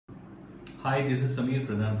Hi, this is Samir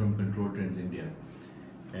Pradhan from ControlTrends India.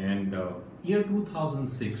 And year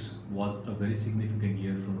 2006 was a very significant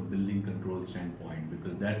year from a building control standpoint,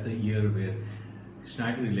 because that's the year where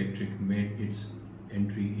Schneider Electric made its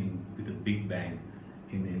entry in with a big bang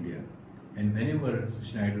in India. And whenever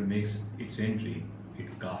Schneider makes its entry,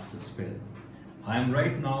 it casts a spell. I am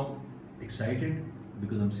right now excited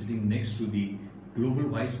because I'm sitting next to the Global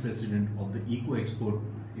Vice President of the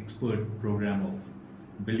Expert Program of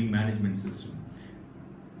Building Management System.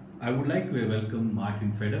 I would like to welcome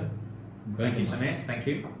Martin Feder. Thank you, Samir. Thank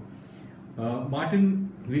you.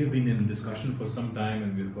 Martin, we have been in discussion for some time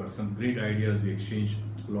and we've got some great ideas. We exchanged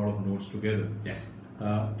a lot of notes together. Yes.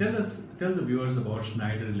 Tell the viewers about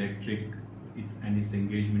Schneider Electric and its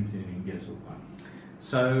engagement in India so far.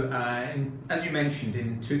 So, as you mentioned,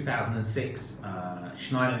 in 2006,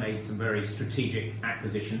 Schneider made some very strategic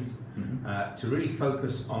acquisitions to really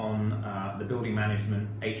focus on the building management,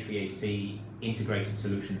 HVAC, integrated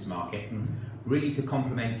solutions market, really to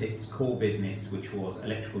complement its core business, which was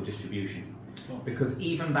electrical distribution. Because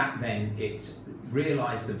even back then, it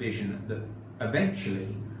realized the vision that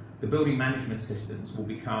eventually the building management systems will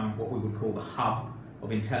become what we would call the hub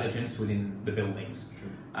of intelligence within the buildings. Sure.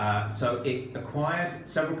 So it acquired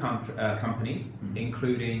several companies,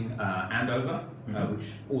 including Andover, which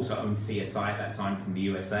also owned CSI at that time from the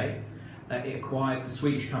USA. It acquired the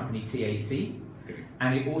Swedish company TAC,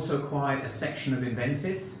 and it also acquired a section of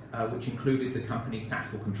Invensys, which included the company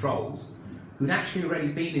Satchel Controls, who'd actually already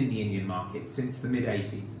been in the Indian market since the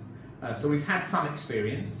mid-80s. So we've had some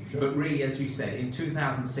experience, but really, as you said, in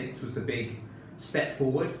 2006 was the big step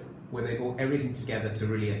forward, where they brought everything together to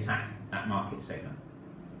really attack that market segment.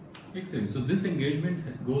 Excellent. So this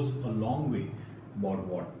engagement goes a long way. About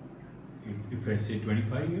what? If I say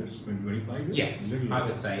 25 years, 25 years? Yes, I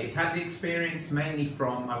would say. It's had the experience mainly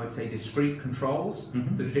from, I would say, discrete controls,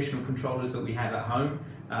 the traditional controllers that we have at home,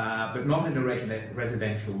 but not in a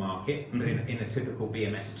residential market, but in a typical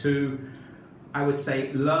BMS2. I would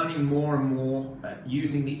say learning more and more,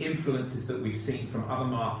 using the influences that we've seen from other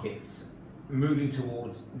markets, moving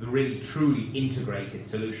towards the really truly integrated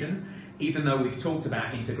solutions. Even though we've talked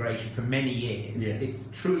about integration for many years,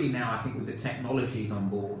 it's truly now, I think, with the technologies on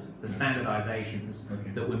board, the standardizations,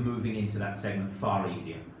 that we're moving into that segment far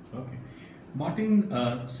easier. Okay. Martin,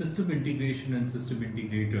 system integration and system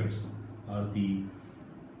integrators are the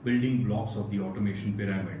building blocks of the automation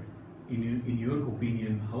pyramid. In your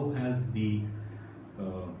opinion, how has the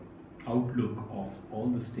outlook of all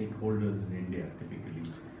the stakeholders in India typically,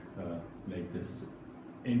 like this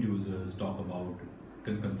end users talk about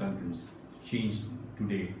consultants, changed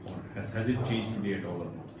today, or has it changed today at all or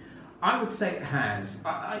not? I would say it has.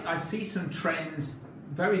 I see some trends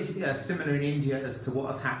very similar in India as to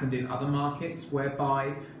what have happened in other markets,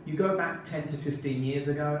 whereby you go back 10 to 15 years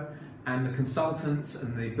ago and the consultants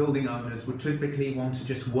and the building owners would typically want to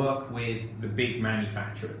just work with the big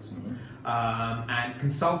manufacturers. And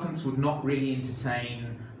consultants would not really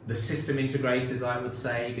entertain the system integrators, I would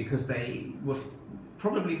say, because they were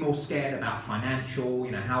probably more scared about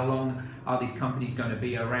financial, how long are these companies going to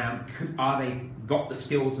be around? Are they got the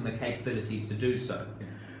skills and the capabilities to do so?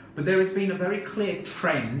 But there has been a very clear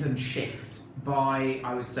trend and shift by,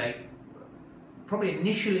 I would say, probably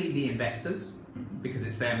initially the investors, because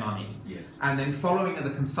it's their money, and then following are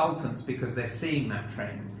the consultants because they're seeing that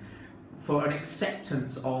trend, for an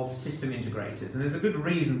acceptance of system integrators. And there's a good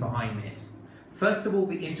reason behind this. First of all,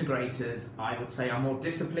 the integrators, I would say, are more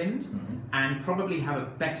disciplined and probably have a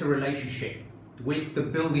better relationship with the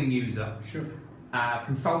building user.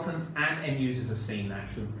 Consultants and end users have seen that.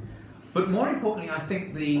 But more importantly, I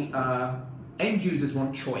think the end users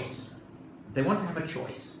want choice. They want to have a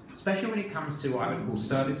choice, especially when it comes to what I would call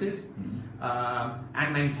services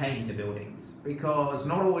and maintaining the buildings. Because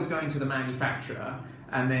not always going to the manufacturer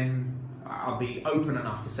and then I'll be open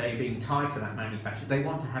enough to say being tied to that manufacturer. They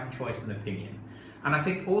want to have choice and opinion. And I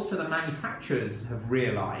think also the manufacturers have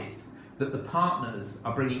realized that the partners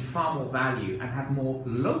are bringing far more value and have more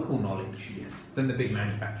local knowledge than the big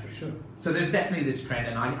manufacturers. So there's definitely this trend,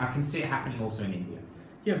 and I can see it happening also in India.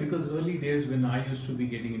 Yeah, because early days when I used to be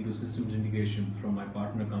getting into systems integration from my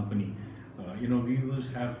partner company, we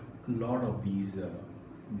used to have a lot of these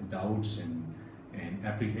doubts and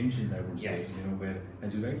apprehensions, I would say, where,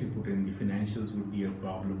 as you rightly put in, the financials would be a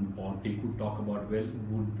problem, or they could talk about, well,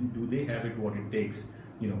 do they have it what it takes,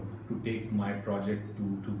 to take my project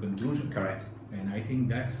to conclusion. Correct. And I think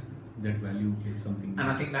that value is something.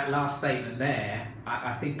 And I think that last statement there,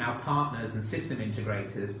 I think our partners and system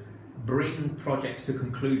integrators bring projects to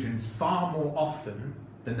conclusions far more often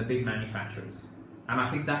than the big manufacturers. And I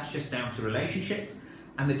think that's just down to relationships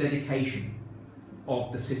and the dedication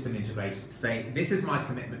of the system integrator to say, this is my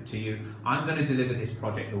commitment to you, I'm going to deliver this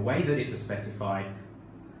project the way that it was specified,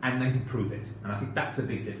 and then prove it. And I think that's a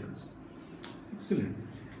big difference. Excellent.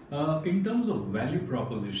 In terms of value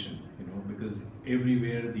proposition, because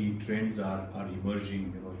everywhere the trends are emerging,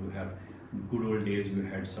 you have good old days, we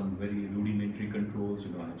had some very rudimentary controls,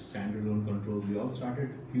 have standalone controls, we all started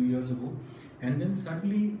a few years ago, and then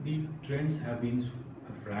suddenly the trends have been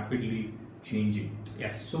rapidly changing.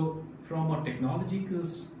 Yes. So from a technological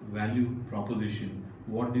value proposition,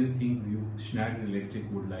 what do you think Schneider Electric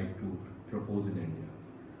would like to propose in India?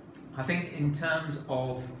 I think in terms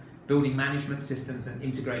of building management systems and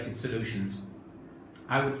integrated solutions,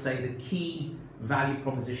 I would say the key value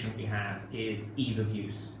proposition we have is ease of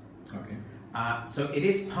use. Okay. So it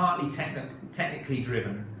is partly technically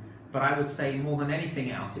driven, but I would say more than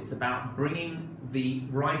anything else, it's about bringing the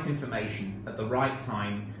right information at the right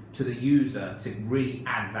time to the user to really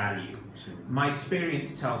add value. Sure. My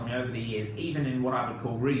experience tells me over the years, even in what I would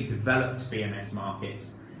call really developed BMS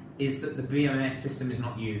markets, is that the BMS system is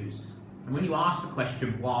not used. And when you ask the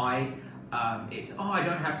question why, it's, oh, I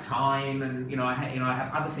don't have time, and I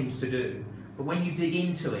have other things to do. But when you dig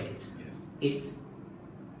into it, yes,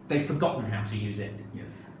 they've forgotten how to use it.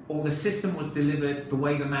 Yes. Or the system was delivered the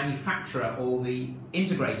way the manufacturer or the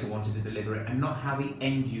integrator wanted to deliver it, and not how the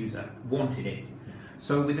end user wanted it.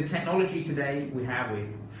 So with the technology today we have with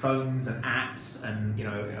phones and apps and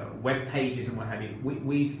web pages and what have you,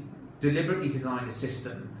 we've deliberately designed a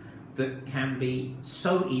system that can be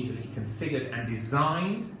so easily configured and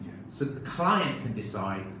designed so that the client can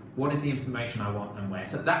decide what is the information I want and where.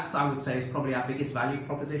 So that's, I would say, is probably our biggest value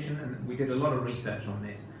proposition, and we did a lot of research on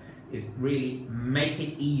this, is really make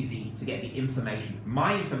it easy to get the information,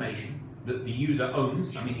 my information that the user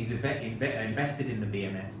owns, I mean he's invested in the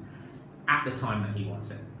BMS, at the time that he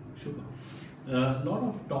wants it. Sure. A lot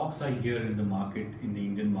of talks I hear in the market, in the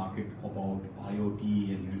Indian market, about IoT,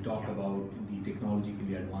 and you talk about the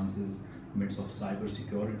technological advances of cyber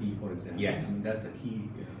security, for example. Yes. I mean, that's a key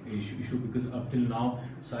issue, because up till now,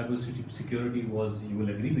 cyber security was, you will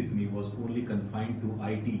agree with me, was only confined to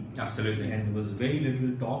IT. Absolutely. And there was very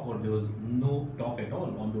little talk, or there was no talk at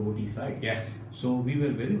all on the OT side. Yes. So we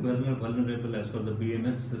were very vulnerable as far as the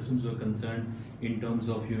BMS systems were concerned, in terms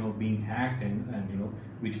of being hacked and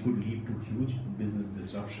which could lead to huge business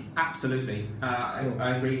disruption. Absolutely.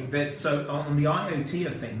 I agree. So on the IoT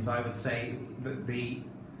of things, I would say that the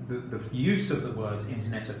use of the words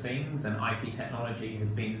Internet of Things and IP technology has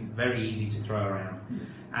been very easy to throw around. Yes.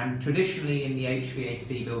 And traditionally in the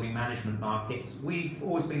HVAC building management markets, we've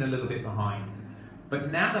always been a little bit behind.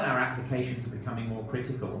 But now that our applications are becoming more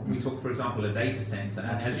critical, we talk, for example, a data center,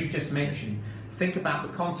 and as you just mentioned, think about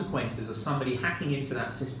the consequences of somebody hacking into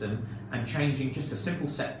that system and changing just a simple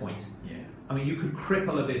set point. Yeah. I mean, you could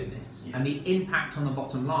cripple a business, and the impact on the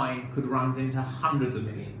bottom line could run into hundreds of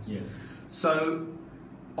millions. Yes. So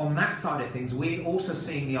on that side of things, we're also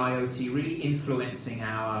seeing the IoT really influencing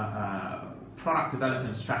our product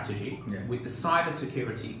development strategy, with the cyber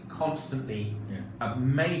security constantly a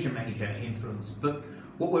major influence. But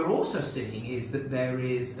what we're also seeing is that there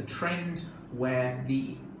is a trend where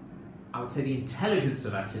I would say the intelligence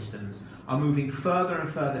of our systems are moving further and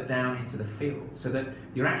further down into the field, so that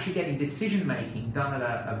you're actually getting decision making done at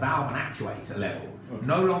a valve and actuator level. Okay.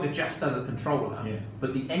 No longer just at the controller,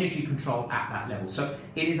 but the energy control at that level. So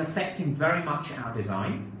it is affecting very much our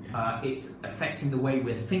design. It's affecting the way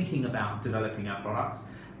we're thinking about developing our products,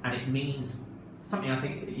 and it means something I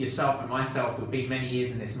think yourself and myself, who've been many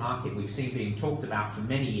years in this market, we've seen being talked about for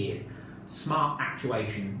many years. Smart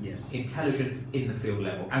actuation, intelligence in the field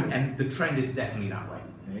level, and the trend is definitely that way.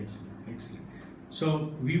 Excellent.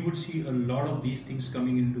 So we would see a lot of these things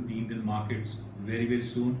coming into the Indian markets very, very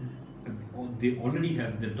soon. They already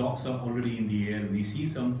have, the talks are already in the air. We see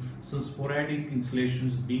some sporadic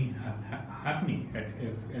installations being happening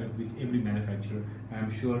with every manufacturer.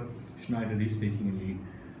 I'm sure Schneider is taking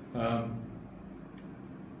a lead.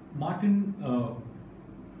 Martin,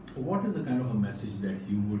 what is the kind of a message that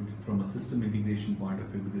you would, from a system integration point of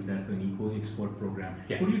view, because that's an eco-export program,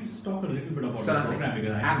 could you just talk a little bit about the program,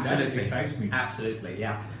 because I think that excites me. Absolutely,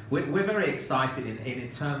 yeah. We're very excited in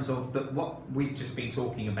terms of what we've just been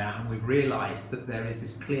talking about, and we've realised that there is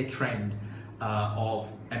this clear trend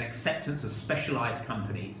of an acceptance of specialised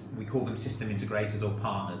companies, we call them system integrators or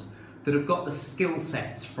partners, that have got the skill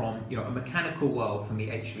sets from a mechanical world, from the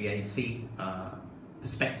HVAC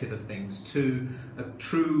perspective of things, to a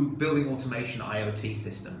true building automation IoT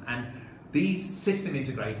system. And these system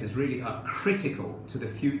integrators really are critical to the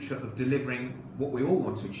future of delivering what we all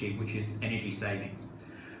want to achieve, which is energy savings.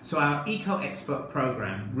 So our Eco Expert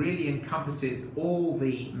program really encompasses all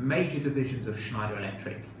the major divisions of Schneider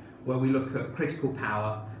Electric, where we look at critical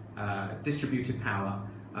power, distributed power,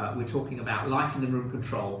 we're talking about lighting and room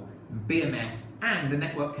control, BMS, and the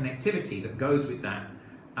network connectivity that goes with that.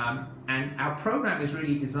 And our program is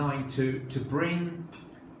really designed to bring,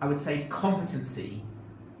 I would say, competency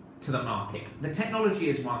to the market. The technology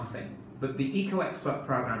is one thing, but the Eco Expert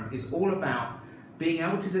program is all about being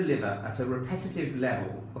able to deliver at a repetitive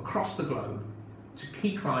level across the globe to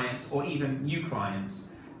key clients or even new clients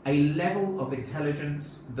a level of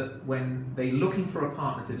intelligence that when they're looking for a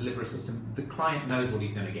partner to deliver a system, the client knows what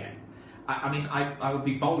he's going to get. I would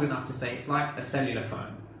be bold enough to say it's like a cellular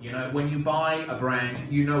phone. You know, when you buy a brand,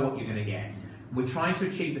 you know what you're going to get. We're trying to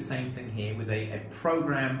achieve the same thing here with a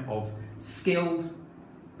program of skilled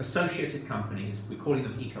associated companies, we're calling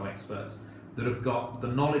them Eco Experts, that have got the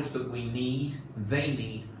knowledge that they need,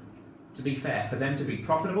 to be fair, for them to be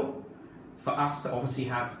profitable, for us to obviously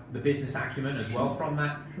have the business acumen as well from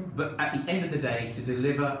that, but at the end of the day, to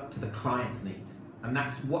deliver to the client's needs. And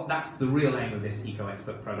that's the real aim of this Eco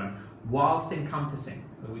Expert program, whilst encompassing,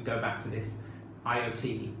 when we go back to this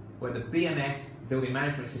IoT, where the BMS, building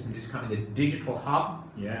management system, is kind of the digital hub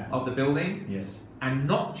of the building. Yes. And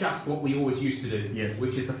not just what we always used to do, yes,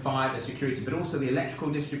 which is the fire, the security, but also the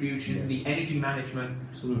electrical distribution, yes, the energy management,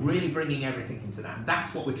 absolutely, really bringing everything into that. And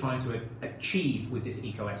that's what we're trying to achieve with this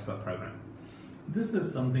Eco Expert program. This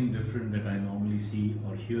is something different that I normally see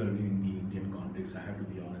or hear in the Indian context, I have to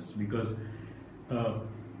be honest, because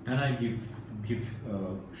and I give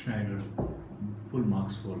Schneider full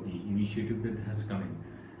marks for the initiative that has come in.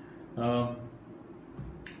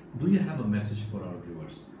 Do you have a message for our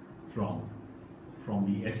viewers from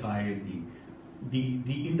the SIs,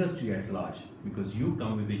 the industry at large? Because you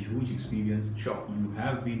come with a huge experience. Sure.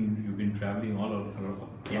 You've been traveling all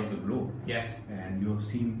across the globe. Yes. And you have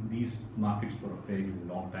seen these markets for a very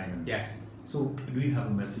long time. Yes. So, do you have a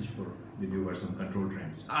message for the viewers on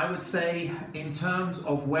ControlTrends? I would say, in terms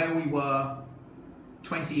of where we were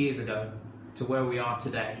 20 years ago to where we are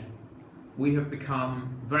today, we have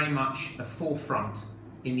become very much a forefront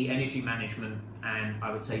in the energy management and,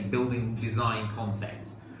 I would say, building design concept.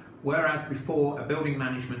 Whereas before, a building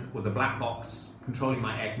management was a black box controlling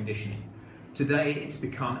my air conditioning. Today, it's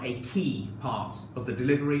become a key part of the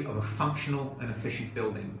delivery of a functional and efficient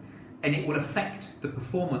building. And it will affect the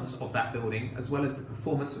performance of that building as well as the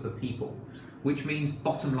performance of the people, which means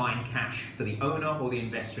bottom line cash for the owner or the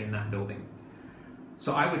investor in that building.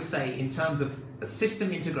 So I would say, in terms of a system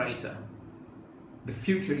integrator, the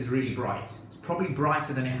future is really bright. It's probably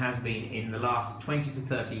brighter than it has been in the last 20 to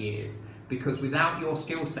 30 years, because without your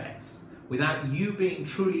skill sets, without you being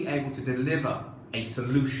truly able to deliver a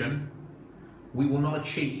solution, we will not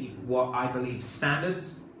achieve what I believe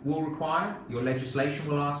standards will require, your legislation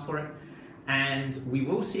will ask for it, and we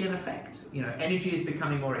will see an effect. You know, energy is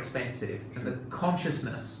becoming more expensive, and the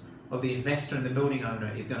consciousness of the investor and the building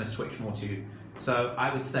owner is going to switch more to you. So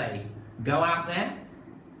I would say, go out there,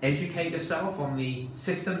 educate yourself on the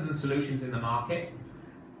systems and solutions in the market,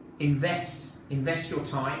 invest your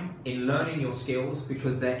time in learning your skills,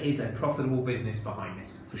 because there is a profitable business behind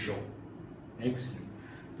this, for sure. Excellent.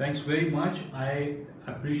 Thanks very much. I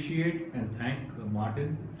appreciate and thank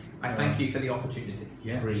Martin. I thank you for the opportunity.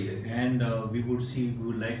 Yeah, really. And we would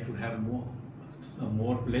like to have some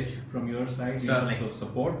more pledge from your side. Certainly. In terms of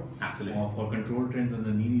support. Absolutely. For ControlTrends and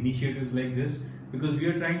the initiatives like this, because we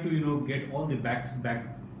are trying to get all the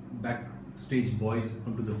backstage boys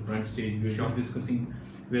onto the front stage. We're just discussing,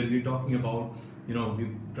 where we're talking about,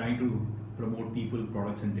 we're trying to promote people,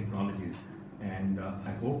 products and technologies. And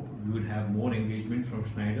I hope we would have more engagement from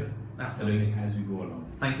Schneider. Absolutely. As we go along.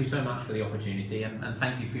 Thank you so much for the opportunity, and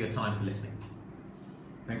thank you for your time for listening.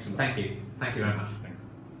 Thanks a lot. Thank you. Thank you very much.